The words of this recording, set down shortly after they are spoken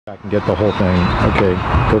I can get the whole thing. Okay,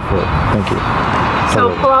 go for it. Thank you. So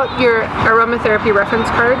pull out your aromatherapy reference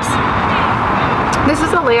cards. This is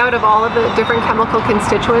a layout of all of the different chemical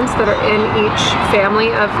constituents that are in each family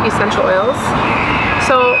of essential oils.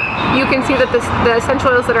 So you can see that the essential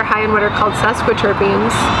oils that are high in what are called sesquiterpenes,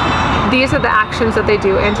 these are the actions that they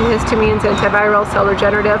do: antihistamines, antiviral, cell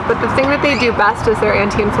regenerative, but the thing that they do best is they're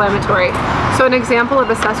anti-inflammatory. So an example of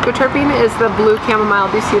a sesquiterpene is the blue chamomile.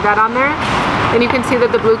 Do you see that on there? And you can see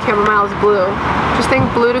that the blue chamomile is blue. Just think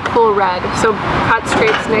blue to cool red. So cuts,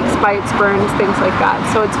 scrapes, nicks, bites, burns, things like that.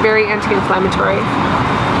 So it's very anti-inflammatory.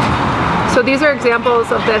 So these are examples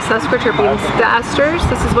of the sesquiterpenes. The esters,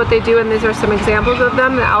 this is what they do, and these are some examples of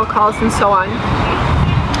them, the alcohols and so on.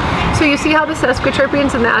 So you see how the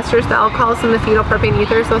sesquiterpenes and the esters, the alcohols and the phenylpropane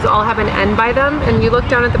ethers, those all have an N by them, and you look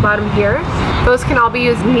down at the bottom here, those can all be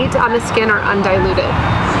used neat on the skin or undiluted.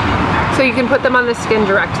 So you can put them on the skin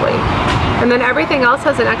directly. And then everything else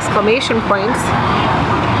has an exclamation point.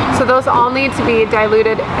 So those all need to be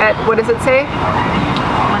diluted at, what does it say?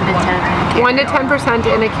 1 to 10%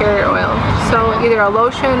 in a carrier oil. So either a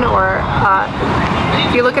lotion or,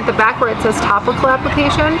 if you look at the back where it says topical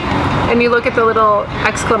application, and you look at the little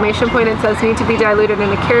exclamation point, it says need to be diluted in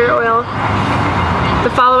a carrier oil. The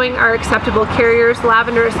following are acceptable carriers: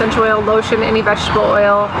 lavender essential oil, lotion, any vegetable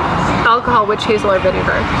oil, alcohol, witch hazel, or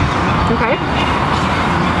vinegar. Okay?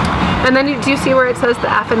 And then do you see where it says the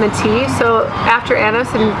F and the T? So after anise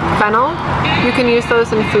and fennel, you can use those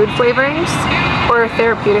in food flavorings or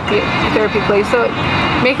therapeutically. So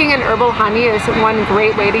making an herbal honey is one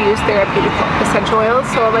great way to use therapeutic essential oils.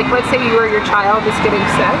 So like, let's say you or your child is getting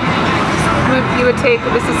sick. You would take,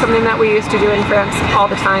 this is something that we used to do in France all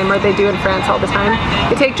the time, or they do in France all the time.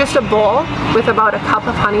 You take just a bowl with about a cup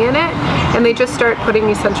of honey in it, and they just start putting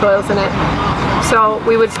essential oils in it. So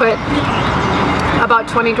we would put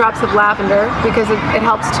about 20 drops of lavender because it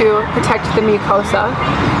helps to protect the mucosa,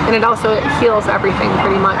 and it also heals everything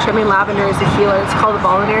pretty much. I mean, lavender is a healer. It's called a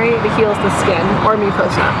vulnerary. It heals the skin or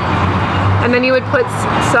mucosa. And then you would put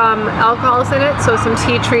some alcohols in it, so some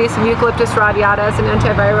tea tree, some eucalyptus radiata as an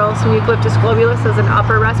antiviral, some eucalyptus globulus as an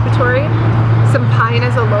upper respiratory, some pine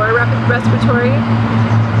as a lower respiratory,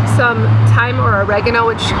 some thyme or oregano,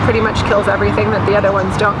 which pretty much kills everything that the other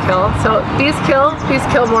ones don't kill. So these kill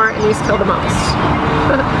more, and these kill the most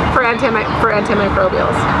for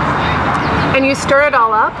antimicrobials. And you stir it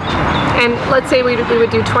all up, and let's say we would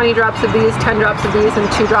do 20 drops of these, 10 drops of these,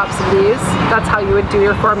 and 2 drops of these. That's how you would do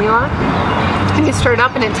your formula. And you stir it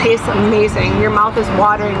up, and it tastes amazing. Your mouth is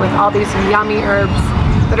watering with all these yummy herbs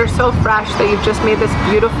that are so fresh that you've just made this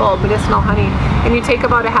beautiful medicinal honey. And you take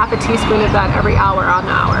about a half a teaspoon of that every hour on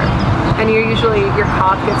the hour. And your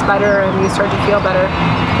cough gets better, and you start to feel better.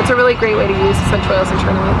 It's a really great way to use essential oils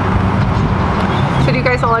internally. So do you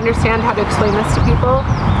guys all understand how to explain this to people?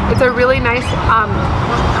 It's a really nice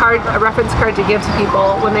a reference card to give to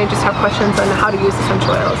people when they just have questions on how to use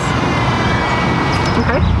essential oils.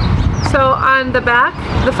 Okay? So on the back,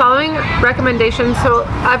 the following recommendations, so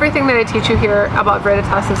everything that I teach you here about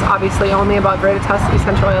Veritas is obviously only about Veritas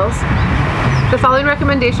essential oils. The following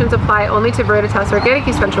recommendations apply only to Veritas organic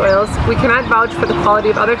essential oils. We cannot vouch for the quality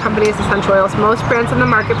of other companies' essential oils. Most brands in the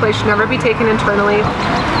marketplace should never be taken internally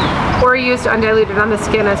or used undiluted on the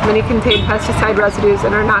skin, as many contain pesticide residues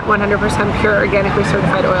and are not 100% pure organically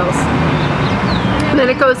certified oils. And then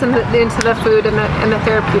it goes into the food and the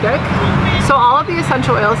therapeutic. So all of the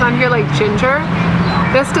essential oils on here, like ginger,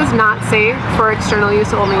 this does not say for external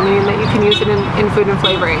use only, meaning that you can use it in food and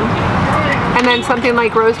flavoring. And then something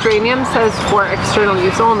like rose geranium says for external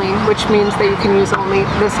use only, which means that you can use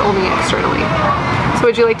this only externally. So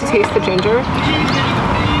would you like to taste the ginger?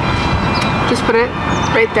 Just put it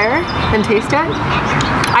right there and taste it.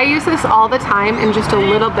 I use this all the time in just a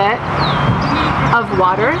little bit of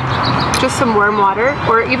water, just some warm water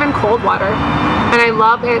or even cold water. And I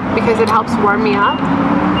love it because it helps warm me up.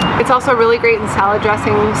 It's also really great in salad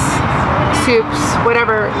dressings, soups,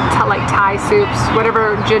 whatever, like Thai soups,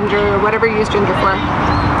 whatever whatever you use ginger for.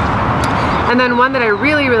 And then one that I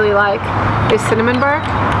really, really like is cinnamon bark.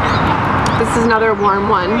 This is another warm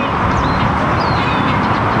one.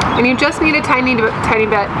 And you just need a tiny bit.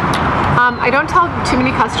 I don't tell too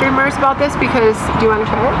many customers about this because, do you want to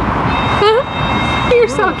try it?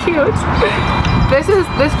 You're so cute.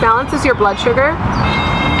 This balances your blood sugar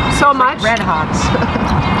so much. Like red hot.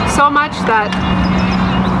 So much that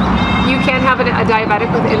you can't have a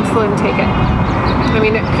diabetic with insulin take it. I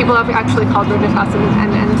mean, people have actually called Veritas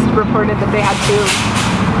and reported that they had to,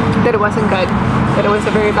 that it wasn't good, that it was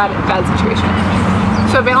a very bad situation.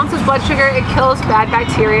 So it balances blood sugar, it kills bad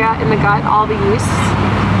bacteria in the gut, all the yeasts.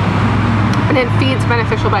 and it feeds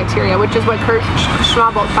beneficial bacteria, which is what Kurt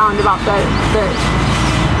Schmabelt found about the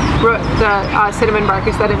cinnamon bark,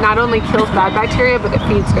 is that it not only kills bad bacteria, but it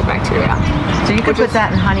feeds good bacteria. So you could put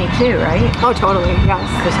that in honey too, right? Oh, totally, yes.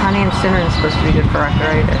 Because honey and cinnamon is supposed to be good for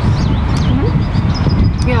arthritis.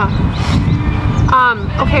 Yeah.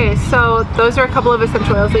 Okay, so those are a couple of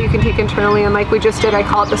essential oils that you can take internally, and like we just did, I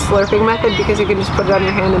call it the slurping method because you can just put it on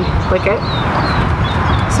your hand and lick it.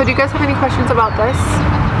 So do you guys have any questions about this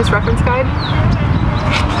reference guide?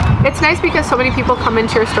 It's nice because so many people come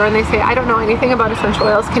into your store and they say, I don't know anything about essential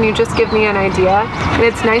oils, can you just give me an idea? And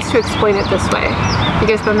it's nice to explain it this way,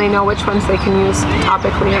 because then they know which ones they can use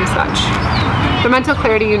topically and such. The mental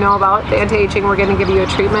clarity you know about, the anti-aging, we're going to give you a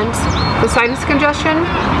treatment. The sinus congestion,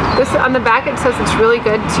 this on the back it says it's really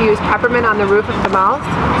good to use peppermint on the roof of the mouth.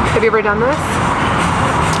 Have you ever done this?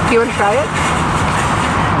 Do you want to try it?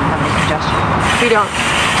 I don't have any congestion. You don't?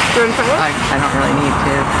 Do you want to try it? I don't really need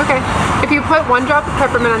to. Okay. If you put 1 drop of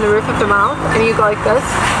peppermint on the roof of the mouth and you go like this,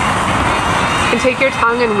 and take your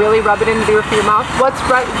tongue and really rub it into the roof of your mouth, what's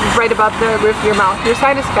right above the roof of your mouth? Your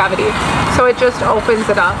sinus cavity. So it just opens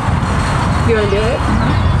it up. You want to do it?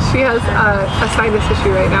 She has a sinus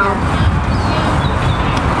issue right now.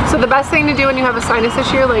 So the best thing to do when you have a sinus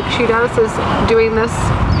issue like she does is doing this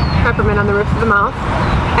peppermint on the roof of the mouth.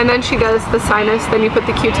 And then she does the sinus, then you put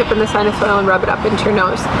the Q-tip in the sinus oil and rub it up into your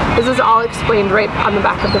nose. This is all explained right on the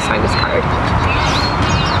back of the sinus card.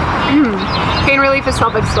 Pain relief is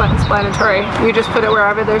self-explanatory. You just put it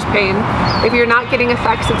wherever there's pain. If you're not getting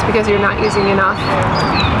effects, it's because you're not using enough.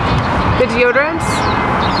 The deodorants,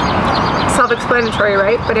 self-explanatory,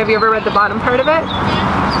 right? But have you ever read the bottom part of it?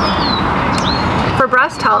 For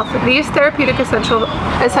breast health, these therapeutic essential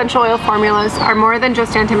oil formulas are more than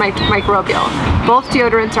just antimicrobial. Both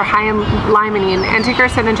deodorants are high in limonene,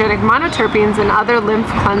 anti-carcinogenic monoterpenes, and other lymph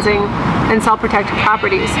cleansing and cell protective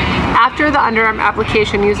properties. After the underarm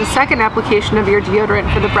application, use a second application of your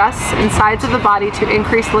deodorant for the breasts and sides of the body to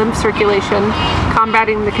increase lymph circulation,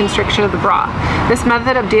 combating the constriction of the bra. This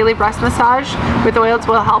method of daily breast massage with oils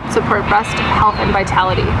will help support breast health and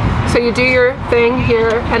vitality. So you do your thing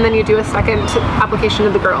here, and then you do a second application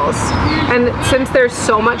of the girls. And since there's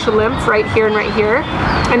so much lymph right here and right here,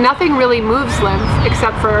 and nothing really moves lymph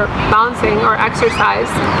except for bouncing or exercise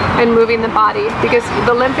and moving the body, because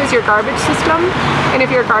the lymph is your garbage system, and if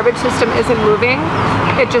your garbage system isn't moving,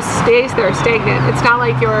 it just stays there stagnant. It's not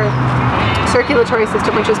like your circulatory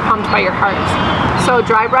system, which is pumped by your heart. So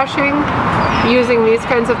dry brushing, using these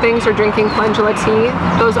kinds of things, or drinking calendula tea,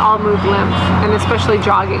 those all move lymph, and especially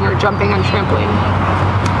jogging or jumping on trampoline.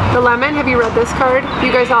 The lemon, have you read this card?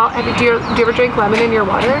 You guys all, do you ever drink lemon in your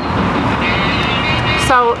water?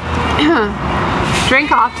 So,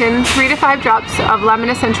 drink often. 3 to 5 drops of lemon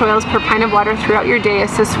essential oils per pint of water throughout your day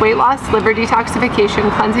assists weight loss, liver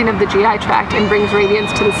detoxification, cleansing of the GI tract, and brings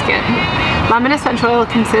radiance to the skin. Lemon essential oil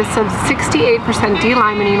consists of 68%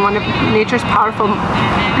 D-limonene, one of nature's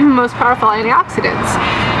most powerful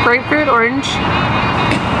antioxidants. Grapefruit, orange,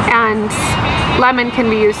 and lemon can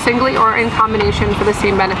be used singly or in combination for the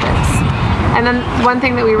same benefits. And then one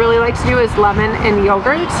thing that we really like to do is lemon in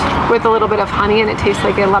yogurt with a little bit of honey, and it tastes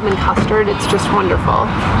like a lemon custard. It's just wonderful.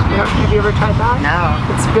 Have you ever tried that? No.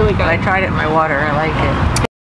 It's really good. I tried it in my water. I like it.